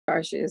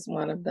Tarsha is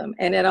one of them.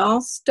 And it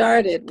all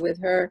started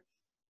with her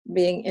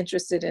being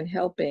interested in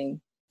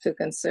helping to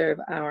conserve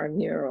our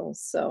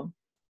murals. So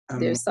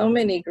there's so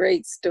many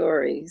great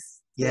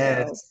stories. Yes,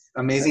 You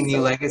know, amazing new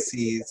so,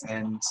 legacies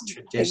and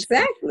traditions.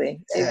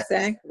 exactly, Yes.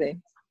 exactly.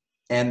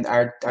 And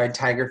our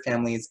tiger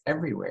family is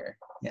everywhere.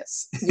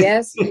 Yes.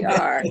 Yes, we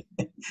are.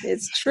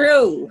 It's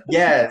true.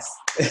 Yes.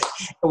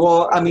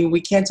 Well, I mean, we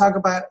can't talk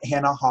about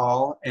Hannah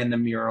Hall and the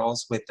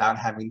murals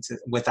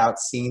without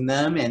seeing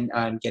them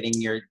and getting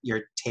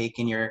your take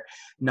and your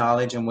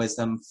knowledge and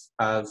wisdom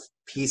of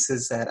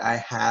pieces that I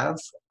have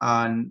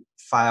on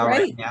file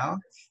right now.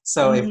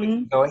 So if we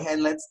can go ahead,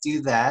 let's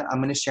do that. I'm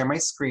going to share my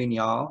screen,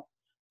 y'all.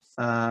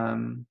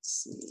 Let's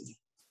see.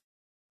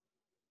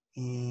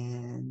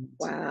 And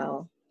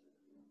wow.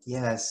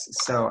 Yes.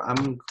 So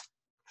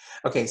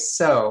okay.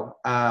 So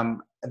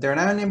they're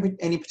not in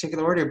any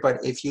particular order,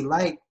 but if you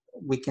like,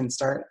 we can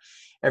start.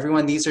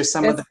 Everyone, these are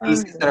some of the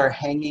pieces that are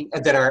hanging,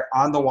 that are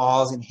on the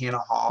walls in Hannah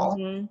Hall,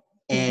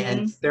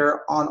 and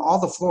they're on all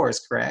the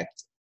floors,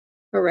 correct?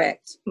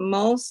 Correct.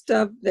 Most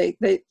of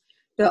the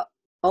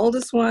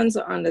oldest ones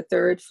are on the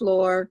 3rd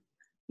floor.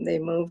 They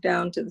move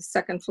down to the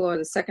 2nd floor.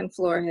 The 2nd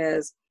floor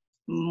has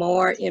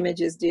more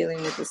images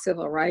dealing with the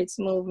civil rights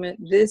movement.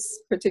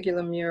 This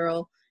particular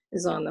mural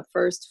is on the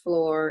 1st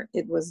floor.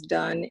 It was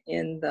done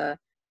in the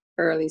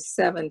early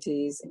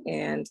 70s.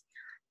 And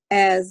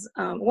as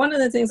one of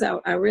the things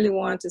I really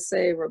want to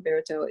say,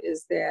 Roberto,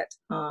 is that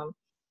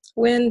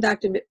when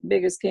Dr.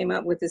 Biggers came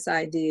up with this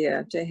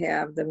idea to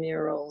have the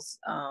murals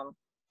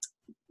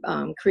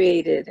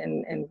created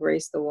and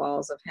graced the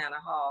walls of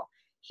Hannah Hall,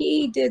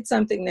 he did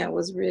something that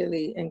was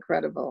really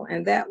incredible,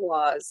 and that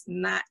was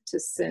not to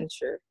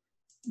censure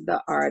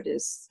the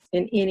artists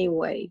in any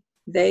way.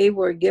 They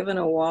were given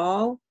a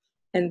wall,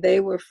 and they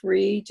were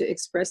free to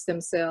express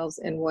themselves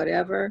in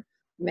whatever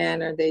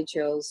manner they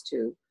chose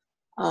to.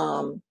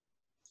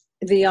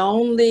 The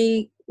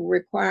only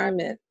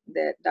requirement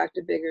that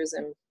Dr. Biggers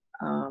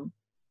and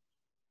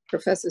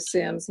Professor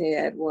Sims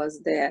had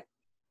was that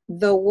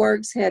the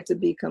works had to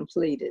be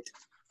completed.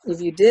 If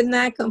you did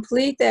not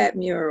complete that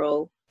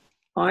mural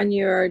on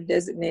your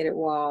designated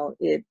wall,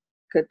 it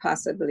could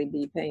possibly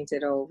be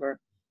painted over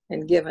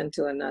and given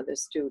to another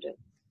student.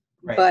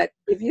 Right. But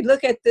if you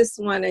look at this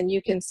one and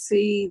you can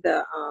see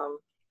the,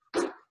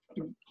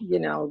 you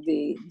know,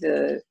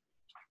 the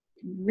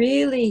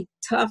really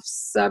tough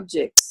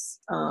subjects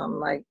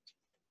like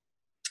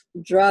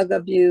drug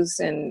abuse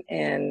and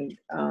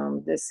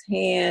this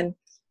hand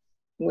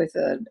with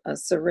a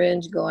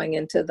syringe going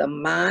into the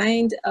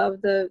mind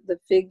of the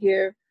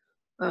figure.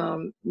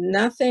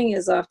 Nothing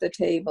is off the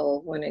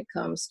table when it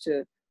comes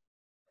to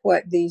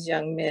what these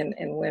young men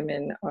and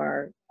women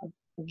are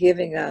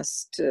giving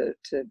us to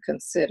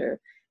consider.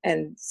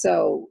 And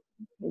so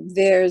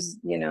there's,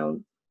 you know,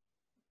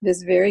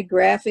 this very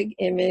graphic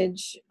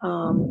image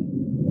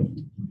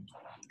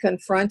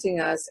confronting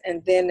us.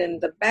 And then in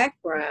the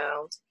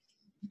background,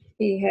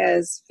 he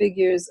has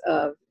figures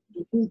of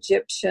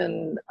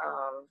Egyptian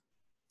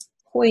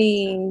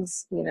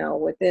queens, you know,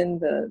 within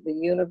the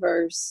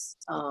universe.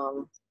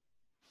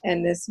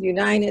 And this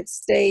United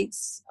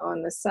States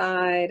on the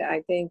side,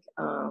 I think,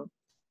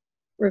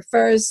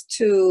 refers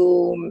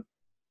to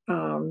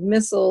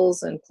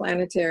missiles and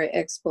planetary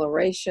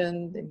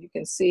exploration. And you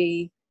can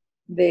see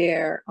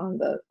there on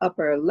the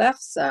upper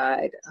left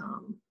side,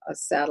 a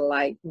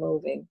satellite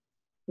moving,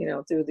 you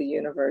know, through the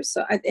universe.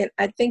 So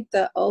I think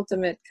the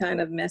ultimate kind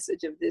of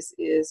message of this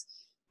is,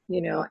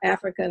 you know,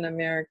 African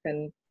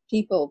American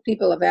people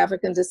of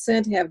African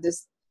descent have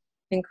this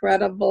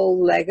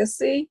incredible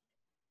legacy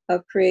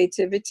of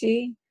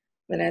creativity,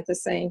 and at the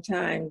same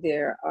time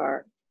there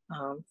are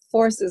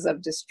forces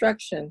of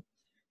destruction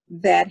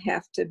that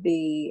have to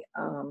be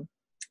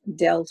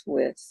dealt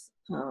with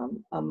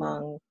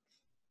among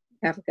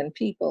African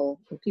people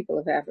and people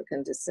of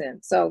African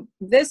descent. So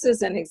this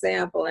is an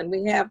example, and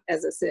we have,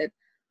 as I said,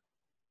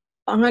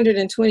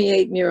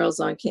 128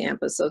 murals on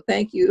campus. So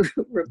thank you,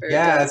 Roberto,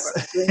 yes,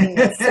 for bringing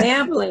a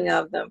sampling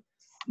of them.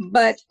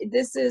 But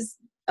this is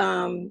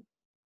kind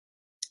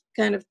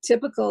of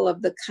typical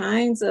of the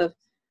kinds of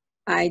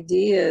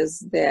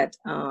ideas that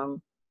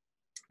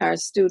our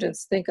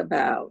students think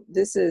about.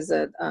 This is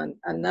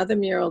another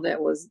mural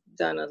that was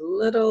done a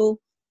little,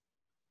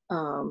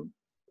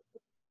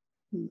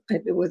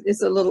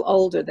 it's a little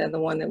older than the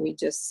one that we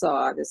just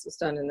saw. This was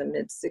done in the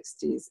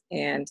mid-60s.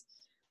 And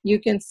you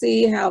can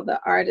see how the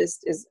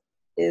artist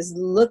is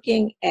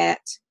looking at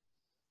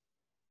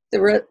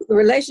the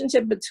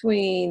relationship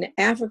between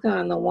Africa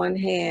on the one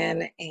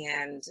hand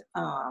and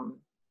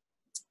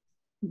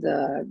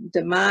the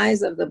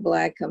demise of the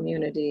Black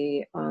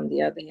community on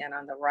the other hand,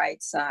 on the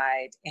right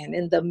side. And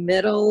in the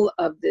middle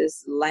of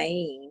this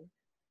lane,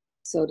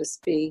 so to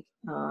speak,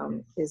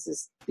 is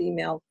this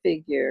female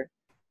figure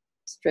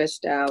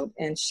stretched out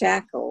and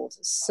shackled.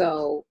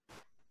 So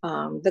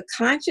the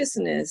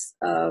consciousness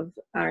of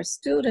our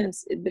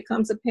students, it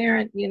becomes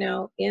apparent, you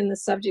know, in the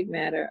subject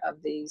matter of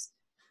these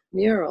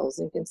murals.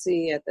 You can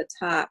see at the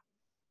top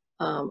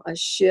a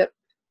ship,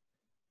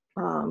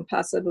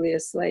 possibly a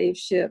slave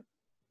ship,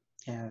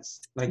 Yes,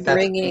 like that's the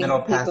bringing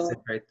middle people, passage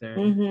right there.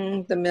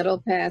 the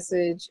middle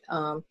passage.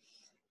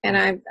 And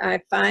I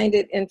find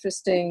it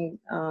interesting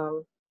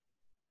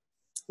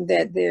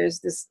that there's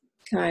this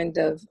kind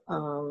of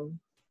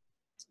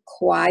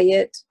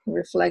quiet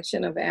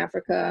reflection of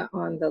Africa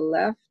on the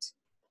left,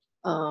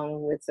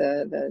 with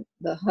the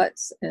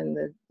huts and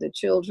the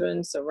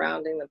children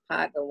surrounding the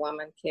pot, the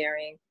woman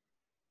carrying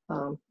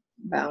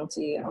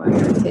bounty on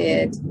her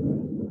head,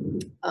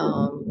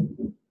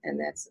 and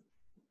that's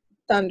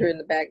thunder in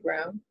the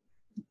background.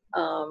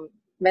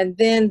 And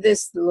then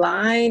this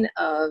line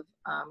of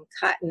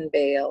cotton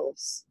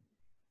bales,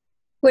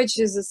 which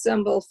is a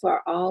symbol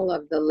for all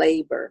of the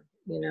labor,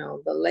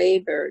 the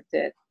labor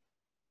that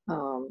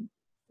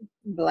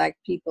Black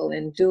people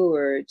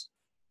endured,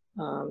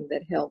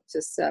 that helped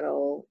to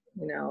settle,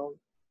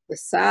 the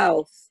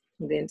South,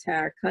 the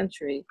entire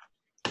country.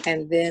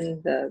 And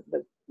then the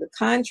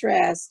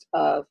contrast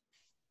of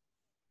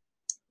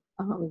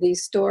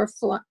these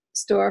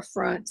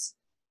storefronts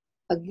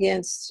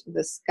against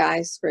the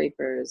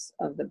skyscrapers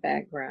of the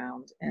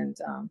background. And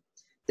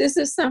this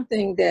is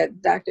something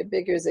that Dr.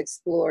 Biggers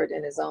explored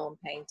in his own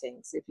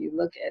paintings. If you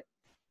look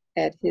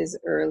at his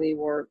early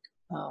work,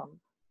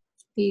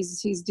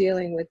 he's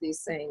dealing with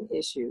these same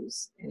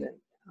issues. And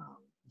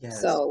Yes.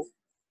 so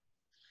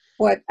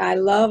what I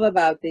love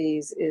about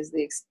these is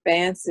the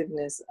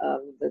expansiveness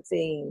of the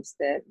themes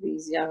that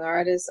these young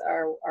artists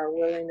are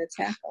willing to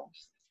tackle.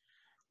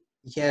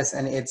 Yes,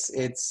 and it's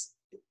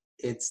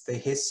the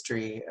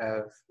history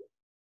of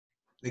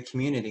the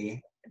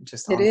community.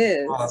 Just It on the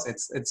is. walls.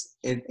 It's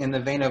in the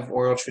vein of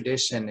oral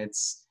tradition.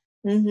 It's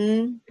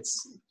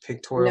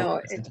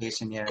pictorial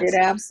presentation. Yes, it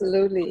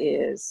absolutely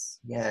is.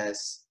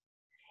 Yes.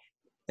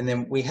 And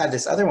then we have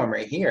this other one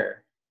right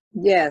here.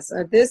 Yes,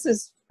 this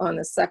is on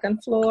the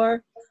second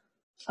floor.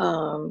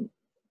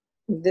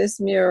 This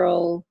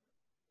mural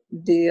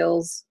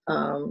deals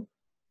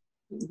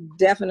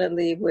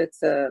definitely with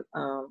the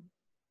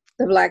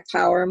Black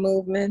Power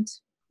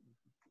movement.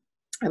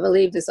 I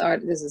believe this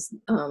is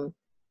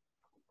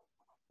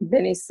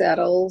Benny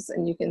Settles,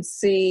 and you can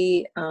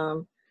see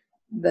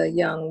the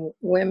young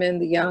women,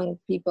 the young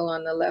people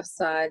on the left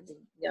side, the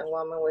young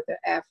woman with her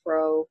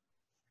afro.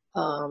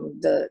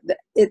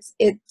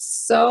 It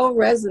so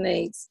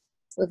resonates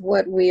with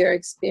what we are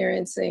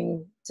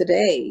experiencing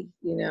today,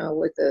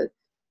 with the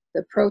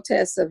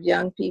protests of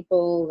young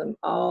people and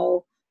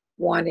all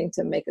wanting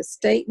to make a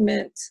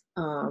statement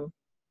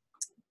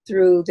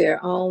through their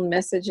own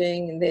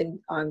messaging. And then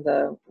on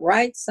the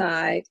right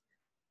side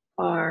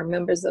are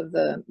members of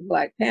the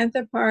Black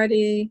Panther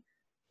Party,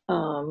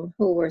 who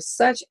were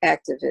such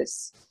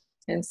activists.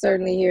 And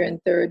certainly here in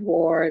Third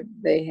Ward,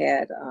 they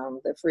had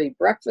the free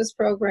breakfast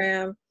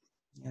program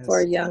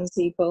for young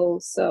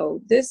people.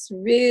 So this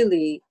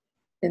really,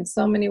 in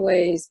so many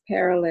ways,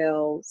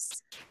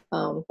 parallels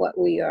what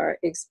we are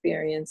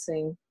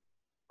experiencing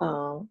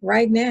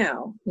right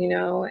now,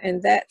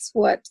 and that's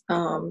what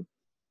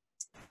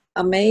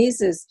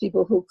amazes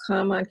people who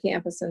come on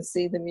campus and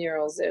see the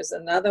murals. There's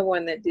another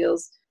one that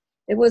deals,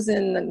 it was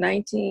in the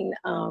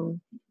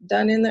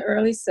done in the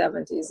early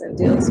 70s, and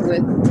deals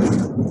with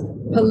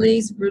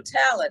police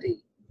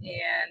brutality,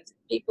 and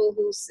people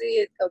who see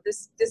it,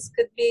 this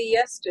could be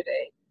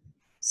yesterday.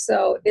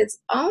 So it's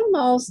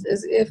almost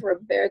as if,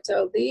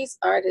 Roberto, these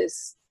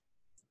artists,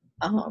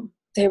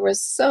 they were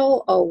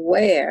so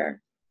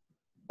aware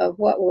of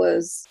what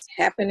was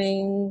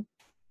happening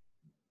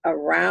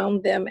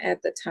around them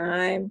at the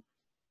time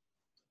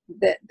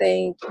that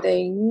they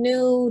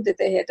knew that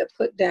they had to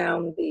put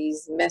down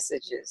these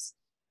messages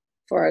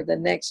for the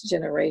next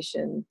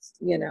generation,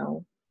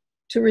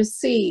 to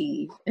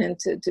receive and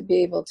to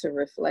be able to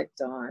reflect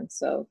on.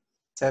 So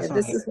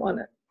Definitely.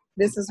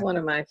 this is one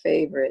of my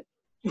favorite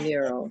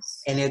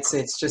murals. And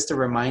it's just a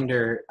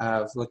reminder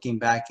of looking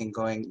back and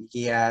going,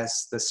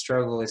 yes, the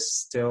struggle is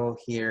still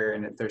here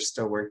and there's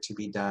still work to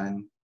be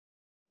done.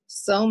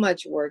 So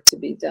much work to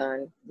be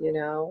done,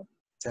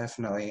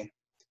 Definitely.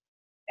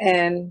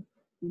 And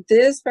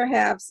this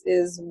perhaps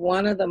is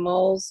one of the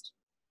most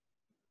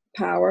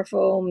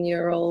powerful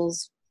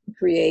murals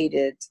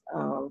created.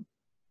 And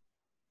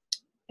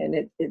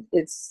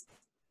it's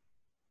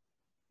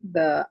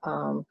the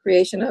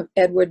creation of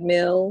Edward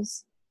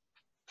Mills.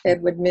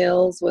 Edward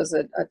Mills was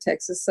a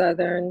Texas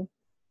Southern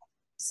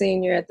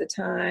senior at the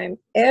time.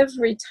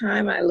 Every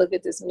time I look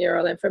at this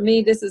mural, and for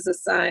me, this is a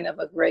sign of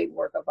a great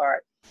work of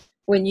art.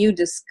 When you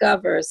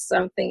discover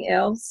something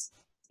else,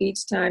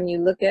 each time you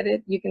look at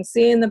it, you can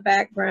see in the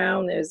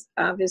background, there's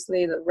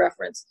obviously the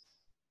reference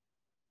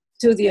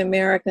to the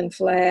American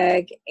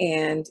flag.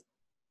 And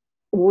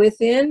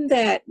within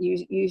that,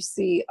 you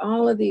see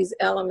all of these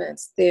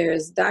elements.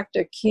 There's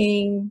Dr.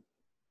 King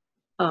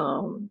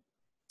in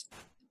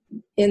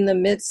the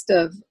midst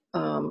of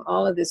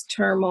all of this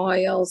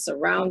turmoil,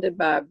 surrounded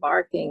by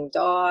barking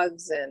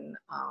dogs and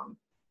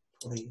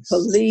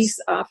police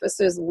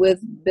officers with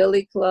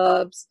billy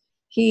clubs.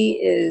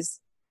 He is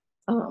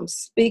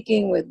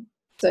speaking with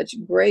such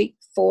great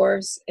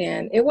force.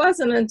 And it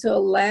wasn't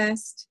until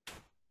last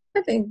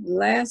I think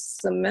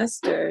last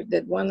semester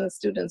that one of the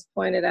students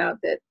pointed out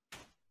that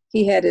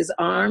he had his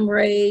arm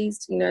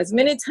raised. You know, as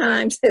many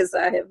times as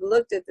I have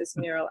looked at this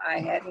mural, I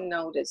hadn't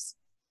noticed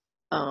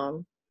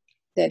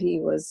that he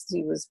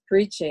was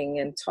preaching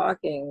and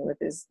talking with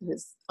his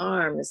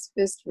arm, his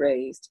fist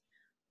raised.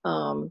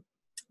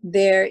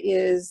 There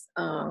is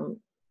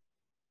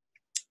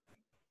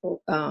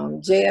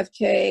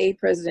JFK,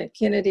 President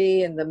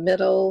Kennedy in the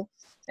middle,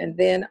 and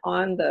then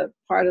on the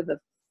part of the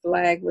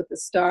flag with the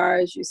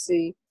stars, you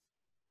see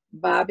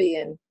Bobby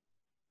and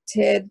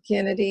Ted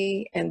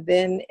Kennedy, and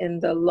then in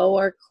the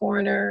lower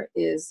corner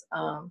is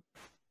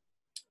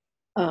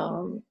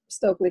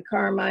Stokely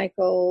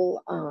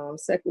Carmichael,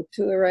 Sekou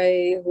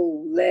Touré,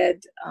 who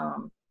led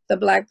the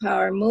Black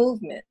Power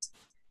movement.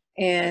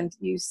 And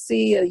you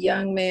see a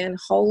young man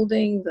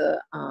holding the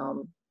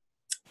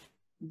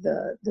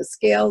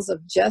scales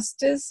of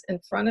justice in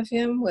front of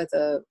him, with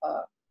a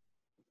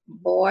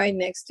boy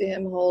next to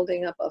him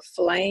holding up a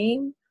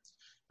flame.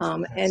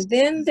 And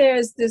then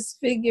there's this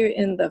figure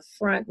in the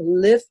front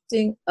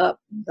lifting up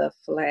the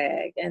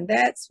flag. And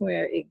that's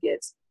where it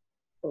gets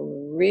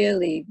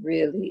really,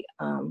 really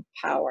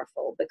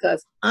powerful,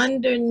 because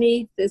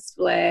underneath this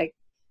flag,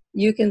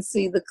 you can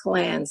see the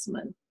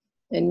Klansmen,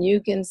 and you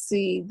can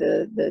see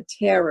the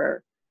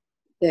terror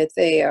that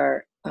they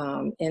are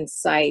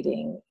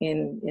inciting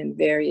in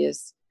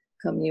various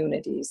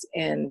communities.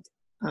 And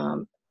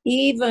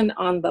even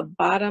on the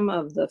bottom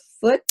of the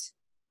foot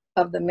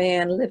of the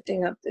man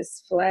lifting up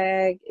this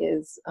flag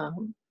is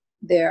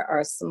there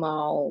are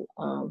small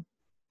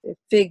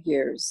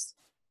figures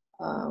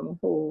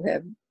who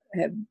have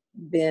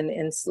been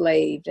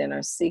enslaved and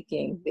are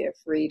seeking their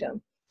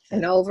freedom.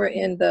 And over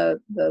in the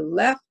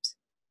left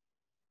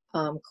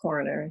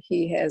corner,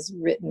 he has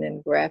written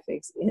in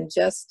graphics: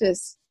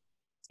 injustice,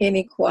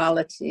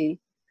 inequality,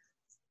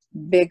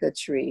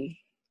 bigotry.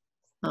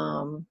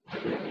 Oh,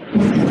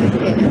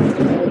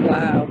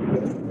 wow.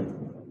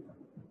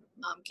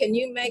 Can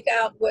you make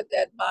out what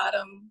that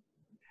bottom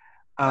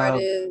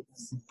part is?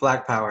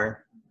 Black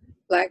Power.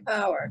 Black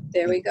Power.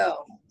 There we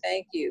go.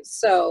 Thank you.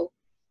 So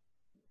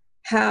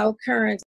how current